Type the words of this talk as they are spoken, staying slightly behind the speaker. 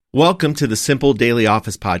Welcome to the Simple Daily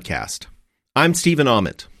Office Podcast. I'm Stephen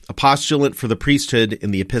Ament, a postulant for the priesthood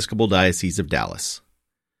in the Episcopal Diocese of Dallas.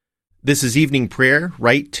 This is evening prayer,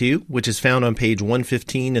 Rite 2, which is found on page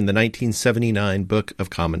 115 in the 1979 Book of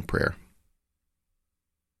Common Prayer.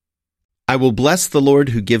 I will bless the Lord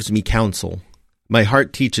who gives me counsel. My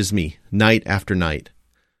heart teaches me, night after night.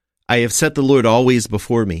 I have set the Lord always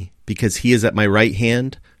before me, because he is at my right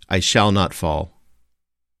hand, I shall not fall.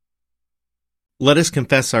 Let us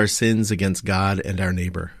confess our sins against God and our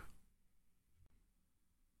neighbor.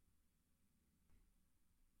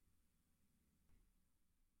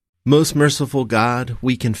 Most merciful God,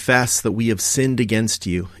 we confess that we have sinned against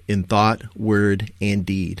you in thought, word, and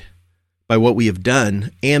deed, by what we have done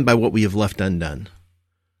and by what we have left undone.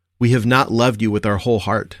 We have not loved you with our whole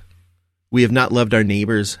heart. We have not loved our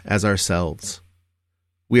neighbors as ourselves.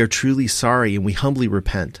 We are truly sorry and we humbly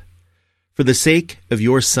repent. For the sake of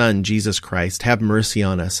your Son, Jesus Christ, have mercy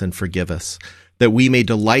on us and forgive us, that we may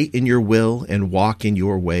delight in your will and walk in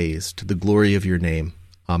your ways, to the glory of your name.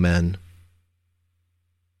 Amen.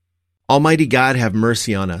 Almighty God, have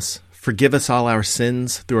mercy on us. Forgive us all our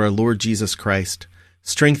sins through our Lord Jesus Christ.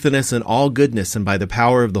 Strengthen us in all goodness, and by the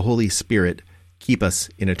power of the Holy Spirit, keep us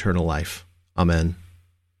in eternal life. Amen.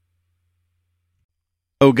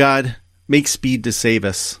 O God, make speed to save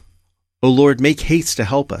us. O Lord, make haste to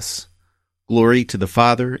help us. Glory to the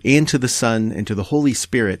Father, and to the Son, and to the Holy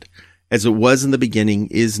Spirit, as it was in the beginning,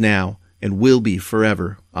 is now, and will be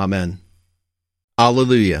forever. Amen.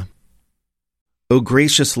 Alleluia. O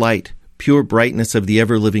gracious light, pure brightness of the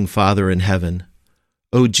ever-living Father in heaven,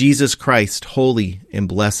 O Jesus Christ, holy and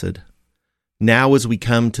blessed, now as we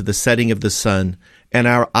come to the setting of the sun, and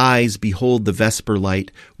our eyes behold the vesper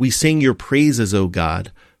light, we sing your praises, O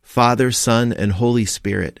God, Father, Son, and Holy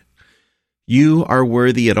Spirit. You are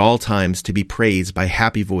worthy at all times to be praised by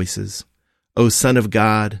happy voices, O Son of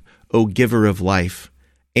God, O Giver of life,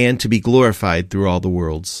 and to be glorified through all the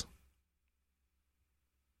worlds.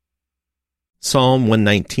 Psalm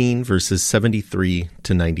 119, verses 73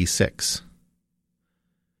 to 96.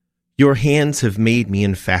 Your hands have made me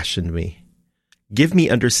and fashioned me. Give me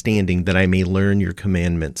understanding that I may learn your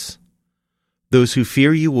commandments. Those who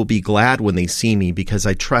fear you will be glad when they see me, because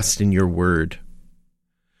I trust in your word.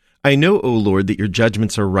 I know, O Lord, that your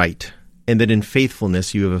judgments are right, and that in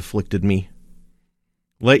faithfulness you have afflicted me.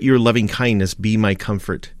 Let your loving kindness be my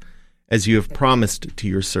comfort, as you have promised to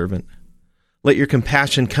your servant. Let your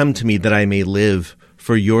compassion come to me that I may live,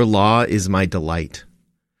 for your law is my delight.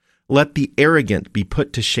 Let the arrogant be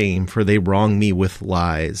put to shame, for they wrong me with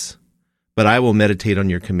lies. But I will meditate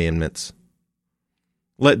on your commandments.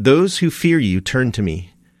 Let those who fear you turn to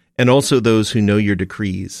me, and also those who know your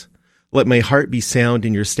decrees. Let my heart be sound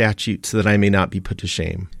in your statutes, so that I may not be put to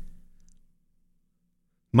shame.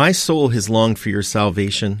 My soul has longed for your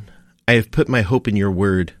salvation. I have put my hope in your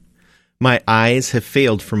word. My eyes have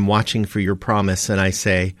failed from watching for your promise, and I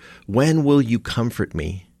say, when will you comfort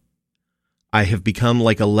me? I have become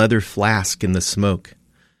like a leather flask in the smoke,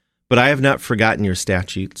 but I have not forgotten your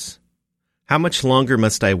statutes. How much longer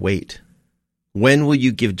must I wait? When will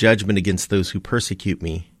you give judgment against those who persecute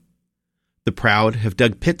me? The proud have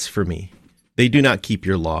dug pits for me. They do not keep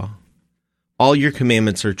your law. All your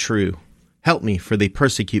commandments are true. Help me, for they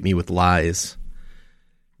persecute me with lies.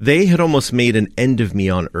 They had almost made an end of me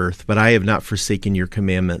on earth, but I have not forsaken your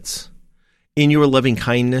commandments. In your loving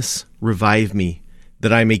kindness, revive me,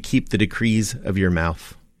 that I may keep the decrees of your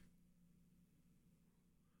mouth.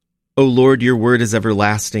 O Lord, your word is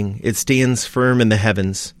everlasting. It stands firm in the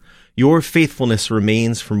heavens. Your faithfulness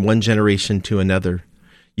remains from one generation to another.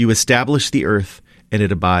 You establish the earth, and it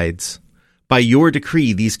abides. By your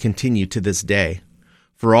decree these continue to this day,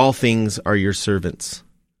 for all things are your servants.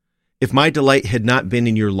 If my delight had not been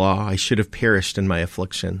in your law, I should have perished in my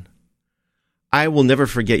affliction. I will never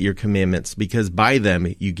forget your commandments, because by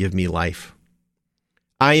them you give me life.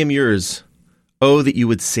 I am yours. Oh, that you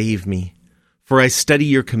would save me, for I study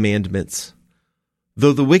your commandments.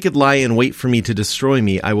 Though the wicked lie in wait for me to destroy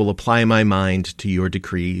me, I will apply my mind to your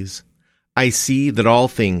decrees. I see that all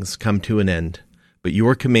things come to an end, but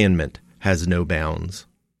your commandment has no bounds.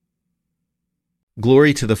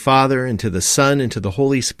 Glory to the Father, and to the Son, and to the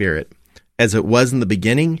Holy Spirit, as it was in the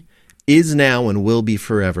beginning, is now, and will be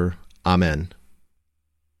forever. Amen.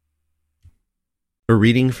 A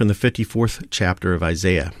reading from the 54th chapter of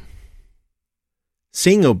Isaiah.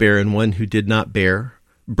 Sing, O barren one who did not bear.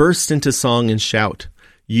 Burst into song and shout,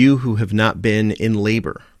 you who have not been in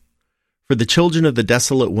labor. For the children of the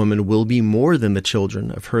desolate woman will be more than the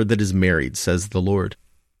children of her that is married, says the Lord.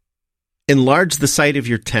 Enlarge the site of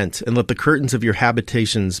your tent, and let the curtains of your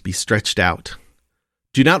habitations be stretched out.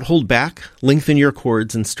 Do not hold back, lengthen your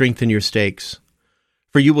cords, and strengthen your stakes.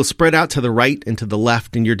 For you will spread out to the right and to the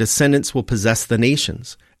left, and your descendants will possess the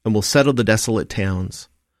nations, and will settle the desolate towns.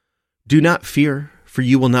 Do not fear, for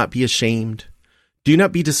you will not be ashamed. Do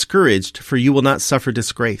not be discouraged, for you will not suffer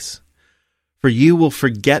disgrace. For you will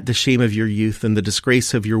forget the shame of your youth, and the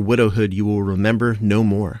disgrace of your widowhood you will remember no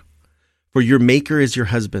more. For your Maker is your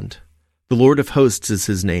husband. The Lord of hosts is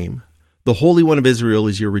his name. The Holy One of Israel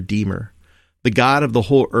is your Redeemer. The God of the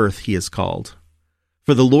whole earth he is called.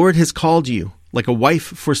 For the Lord has called you, like a wife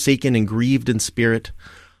forsaken and grieved in spirit,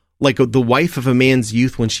 like the wife of a man's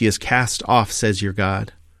youth when she is cast off, says your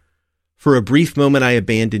God. For a brief moment I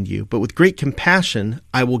abandoned you, but with great compassion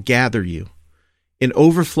I will gather you. In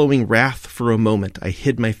overflowing wrath for a moment I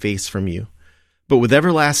hid my face from you. But with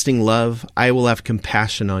everlasting love I will have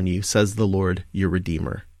compassion on you, says the Lord, your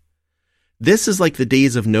Redeemer. This is like the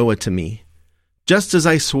days of Noah to me. Just as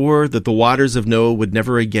I swore that the waters of Noah would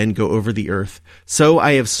never again go over the earth, so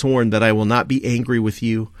I have sworn that I will not be angry with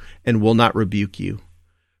you and will not rebuke you.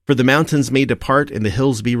 For the mountains may depart and the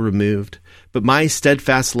hills be removed, but my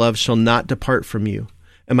steadfast love shall not depart from you,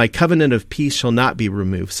 and my covenant of peace shall not be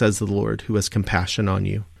removed, says the Lord, who has compassion on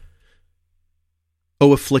you.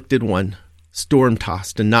 O afflicted one,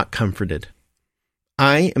 storm-tossed and not comforted,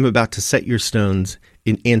 I am about to set your stones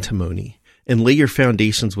in antimony and lay your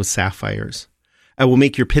foundations with sapphires. I will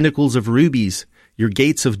make your pinnacles of rubies, your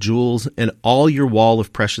gates of jewels, and all your wall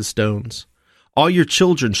of precious stones. All your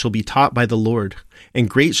children shall be taught by the Lord, and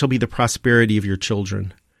great shall be the prosperity of your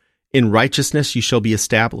children. In righteousness you shall be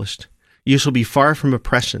established. You shall be far from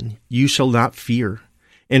oppression. You shall not fear,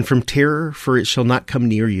 and from terror, for it shall not come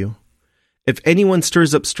near you. If anyone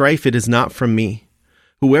stirs up strife, it is not from me.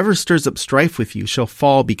 Whoever stirs up strife with you shall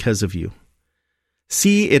fall because of you.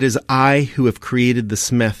 See, it is I who have created the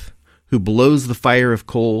smith, who blows the fire of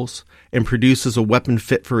coals and produces a weapon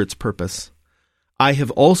fit for its purpose. I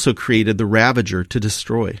have also created the ravager to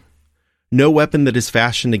destroy. No weapon that is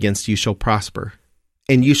fashioned against you shall prosper,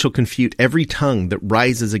 and you shall confute every tongue that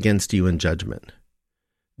rises against you in judgment.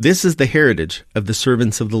 This is the heritage of the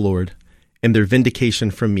servants of the Lord, and their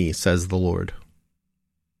vindication from me, says the Lord.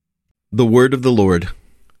 The word of the Lord.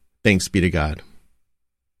 Thanks be to God.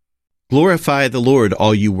 Glorify the Lord,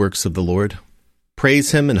 all you works of the Lord.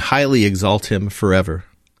 Praise him and highly exalt him forever.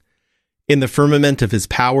 In the firmament of his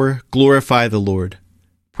power, glorify the Lord.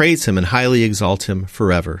 Praise him and highly exalt him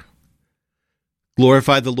forever.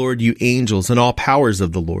 Glorify the Lord, you angels, and all powers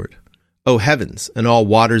of the Lord, O heavens, and all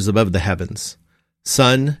waters above the heavens.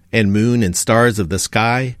 Sun and moon and stars of the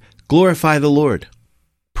sky, glorify the Lord.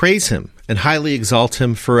 Praise him and highly exalt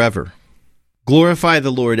him forever. Glorify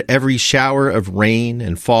the Lord, every shower of rain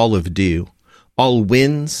and fall of dew, all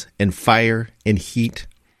winds and fire and heat.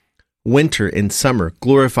 Winter and summer,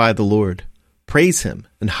 glorify the Lord. Praise him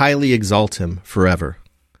and highly exalt him forever.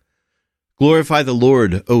 Glorify the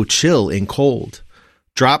Lord, O chill and cold,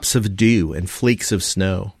 drops of dew and flakes of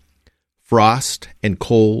snow, frost and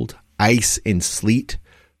cold, ice and sleet.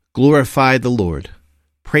 Glorify the Lord.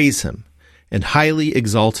 Praise him and highly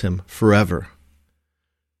exalt him forever.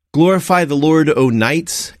 Glorify the Lord, O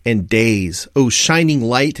nights and days, O shining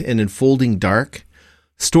light and enfolding dark.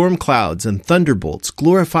 Storm clouds and thunderbolts,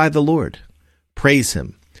 glorify the Lord. Praise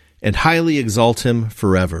him and highly exalt him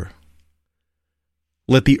forever.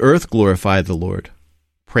 Let the earth glorify the Lord.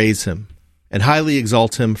 Praise him and highly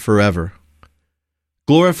exalt him forever.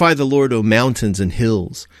 Glorify the Lord, O mountains and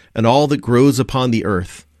hills, and all that grows upon the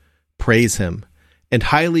earth. Praise him and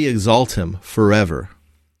highly exalt him forever.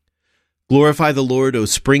 Glorify the Lord, O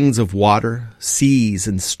springs of water, seas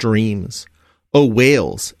and streams, O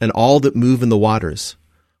whales and all that move in the waters.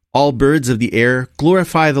 All birds of the air,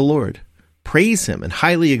 glorify the Lord. Praise him and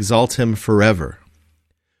highly exalt him forever.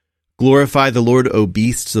 Glorify the Lord, O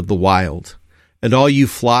beasts of the wild, and all you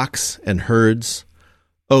flocks and herds.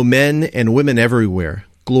 O men and women everywhere,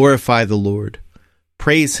 glorify the Lord.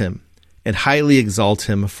 Praise him and highly exalt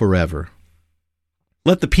him forever.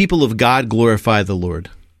 Let the people of God glorify the Lord.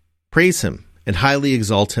 Praise him and highly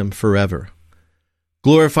exalt him forever.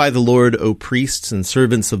 Glorify the Lord, O priests and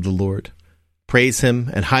servants of the Lord. Praise him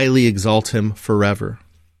and highly exalt him forever.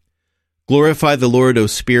 Glorify the Lord, O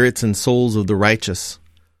spirits and souls of the righteous.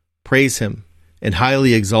 Praise him and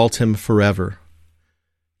highly exalt him forever.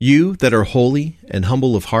 You that are holy and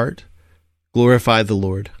humble of heart, glorify the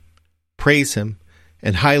Lord. Praise him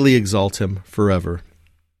and highly exalt him forever.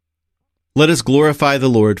 Let us glorify the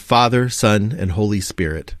Lord, Father, Son, and Holy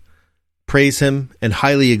Spirit. Praise him and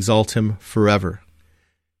highly exalt him forever.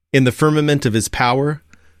 In the firmament of his power,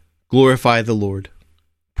 glorify the Lord.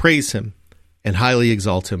 Praise him and highly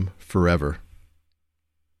exalt him forever.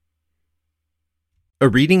 A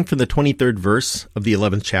reading from the 23rd verse of the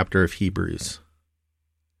 11th chapter of Hebrews.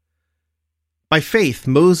 By faith,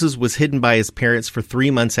 Moses was hidden by his parents for 3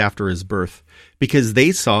 months after his birth, because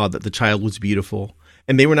they saw that the child was beautiful,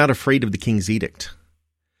 and they were not afraid of the king's edict.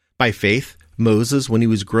 By faith, Moses, when he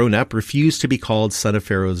was grown up, refused to be called son of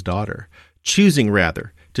Pharaoh's daughter, choosing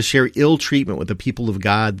rather to share ill treatment with the people of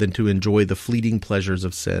God than to enjoy the fleeting pleasures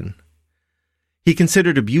of sin. He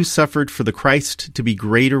considered abuse suffered for the Christ to be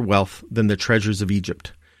greater wealth than the treasures of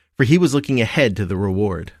Egypt, for he was looking ahead to the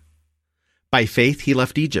reward. By faith he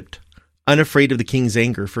left Egypt, unafraid of the king's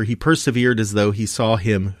anger, for he persevered as though he saw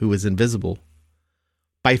him who was invisible.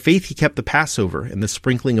 By faith he kept the Passover and the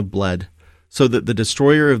sprinkling of blood, so that the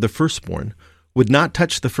destroyer of the firstborn would not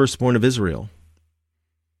touch the firstborn of Israel.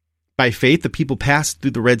 By faith the people passed through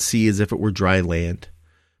the Red Sea as if it were dry land,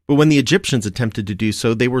 but when the Egyptians attempted to do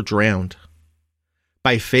so, they were drowned.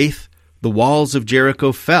 By faith, the walls of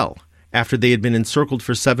Jericho fell after they had been encircled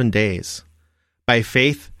for 7 days. By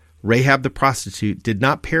faith, Rahab the prostitute did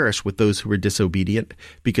not perish with those who were disobedient,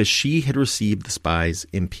 because she had received the spies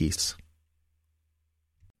in peace.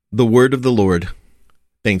 The word of the Lord.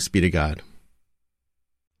 Thanks be to God.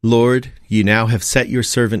 Lord, you now have set your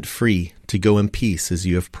servant free to go in peace as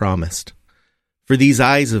you have promised. For these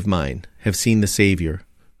eyes of mine have seen the Savior,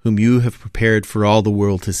 whom you have prepared for all the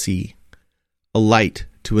world to see, a light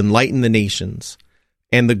to enlighten the nations,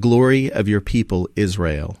 and the glory of your people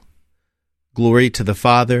Israel. Glory to the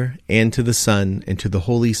Father, and to the Son, and to the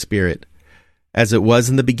Holy Spirit, as it was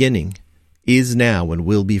in the beginning, is now, and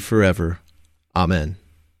will be forever. Amen.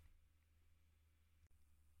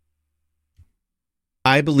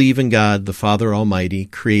 I believe in God, the Father Almighty,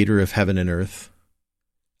 creator of heaven and earth.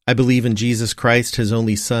 I believe in Jesus Christ, his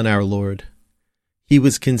only Son, our Lord. He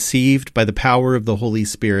was conceived by the power of the Holy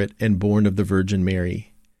Spirit and born of the Virgin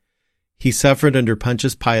Mary. He suffered under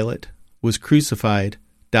Pontius Pilate, was crucified,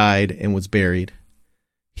 died, and was buried.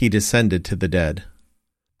 He descended to the dead.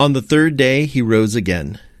 On the 3rd day he rose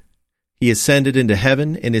again. He ascended into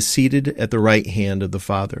heaven and is seated at the right hand of the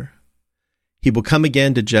Father. He will come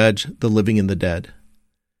again to judge the living and the dead.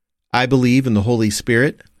 I believe in the Holy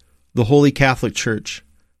Spirit, the Holy Catholic Church,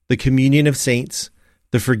 the communion of saints,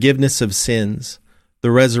 the forgiveness of sins, the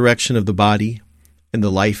resurrection of the body, and the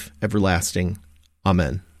life everlasting.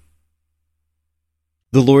 Amen.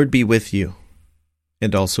 The Lord be with you,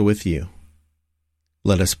 and also with you.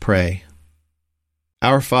 Let us pray.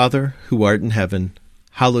 Our Father, who art in heaven,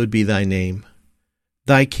 hallowed be thy name.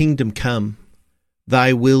 Thy kingdom come,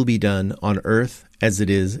 thy will be done on earth as it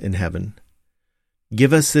is in heaven.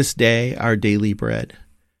 Give us this day our daily bread,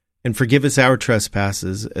 and forgive us our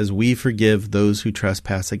trespasses as we forgive those who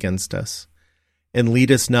trespass against us. And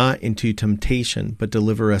lead us not into temptation, but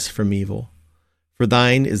deliver us from evil. For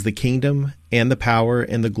thine is the kingdom, and the power,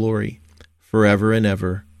 and the glory, forever and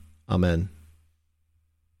ever. Amen.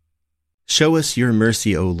 Show us your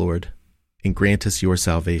mercy, O Lord, and grant us your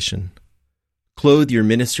salvation. Clothe your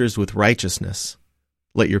ministers with righteousness.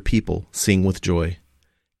 Let your people sing with joy.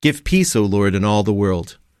 Give peace, O Lord, in all the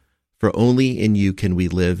world, for only in you can we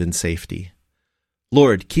live in safety.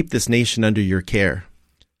 Lord, keep this nation under your care,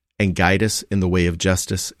 and guide us in the way of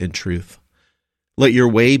justice and truth. Let your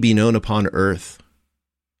way be known upon earth,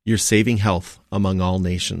 your saving health among all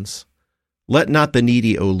nations. Let not the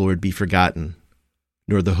needy, O Lord, be forgotten,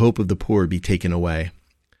 nor the hope of the poor be taken away.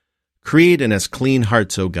 Create in us clean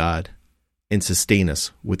hearts, O God, and sustain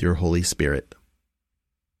us with your Holy Spirit.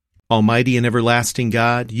 Almighty and everlasting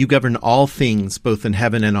God, you govern all things both in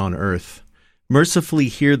heaven and on earth. Mercifully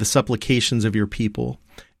hear the supplications of your people,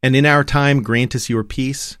 and in our time grant us your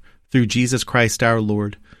peace, through Jesus Christ our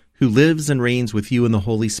Lord, who lives and reigns with you in the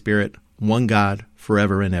Holy Spirit, one God,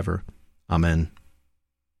 forever and ever. Amen.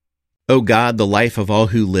 O God, the life of all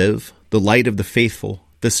who live, the light of the faithful,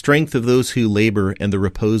 the strength of those who labor, and the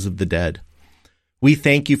repose of the dead, we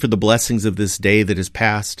thank you for the blessings of this day that is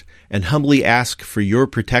past, and humbly ask for your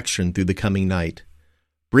protection through the coming night.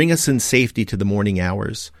 Bring us in safety to the morning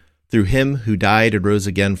hours, through him who died and rose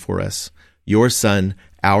again for us, your Son,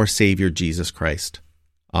 our Savior, Jesus Christ.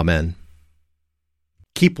 Amen.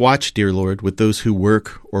 Keep watch, dear Lord, with those who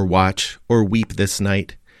work or watch or weep this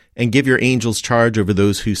night, and give your angels charge over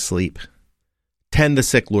those who sleep. Tend the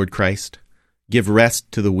sick, Lord Christ. Give rest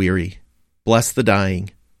to the weary. Bless the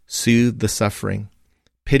dying. Soothe the suffering.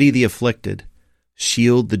 Pity the afflicted.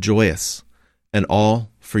 Shield the joyous. And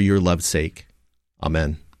all for your love's sake.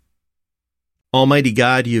 Amen. Almighty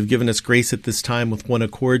God, you have given us grace at this time with one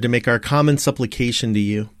accord to make our common supplication to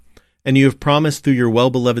you. And you have promised through your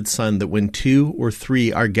well-beloved Son that when 2 or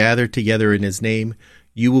 3 are gathered together in his name,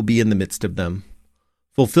 you will be in the midst of them.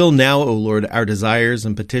 Fulfill now, O Lord, our desires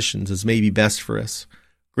and petitions as may be best for us,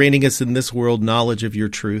 granting us in this world knowledge of your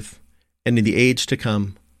truth, and in the age to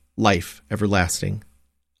come, life everlasting.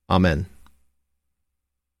 Amen.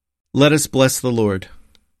 Let us bless the Lord.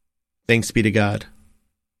 Thanks be to God.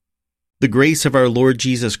 The grace of our Lord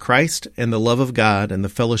Jesus Christ, and the love of God, and the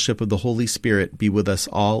fellowship of the Holy Spirit be with us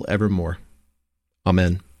all evermore.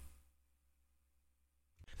 Amen.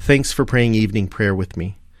 Thanks for praying evening prayer with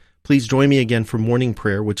me. Please join me again for morning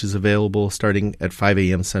prayer, which is available starting at 5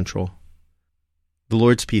 a.m. Central. The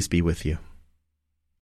Lord's peace be with you.